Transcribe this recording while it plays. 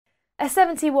A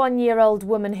 71-year-old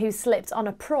woman who slipped on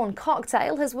a prawn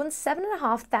cocktail has won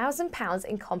 £7,500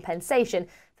 in compensation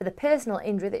for the personal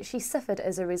injury that she suffered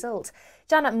as a result.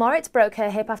 Janet Moritz broke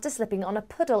her hip after slipping on a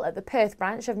puddle at the Perth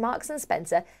branch of Marks &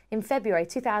 Spencer in February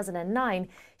 2009.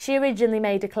 She originally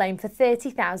made a claim for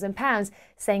 £30,000,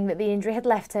 saying that the injury had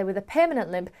left her with a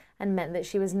permanent limp and meant that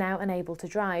she was now unable to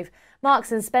drive.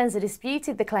 Marks & Spencer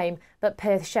disputed the claim, but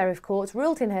Perth Sheriff Court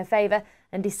ruled in her favour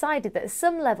and decided that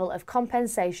some level of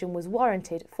compensation was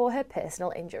warranted for her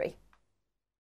personal injury.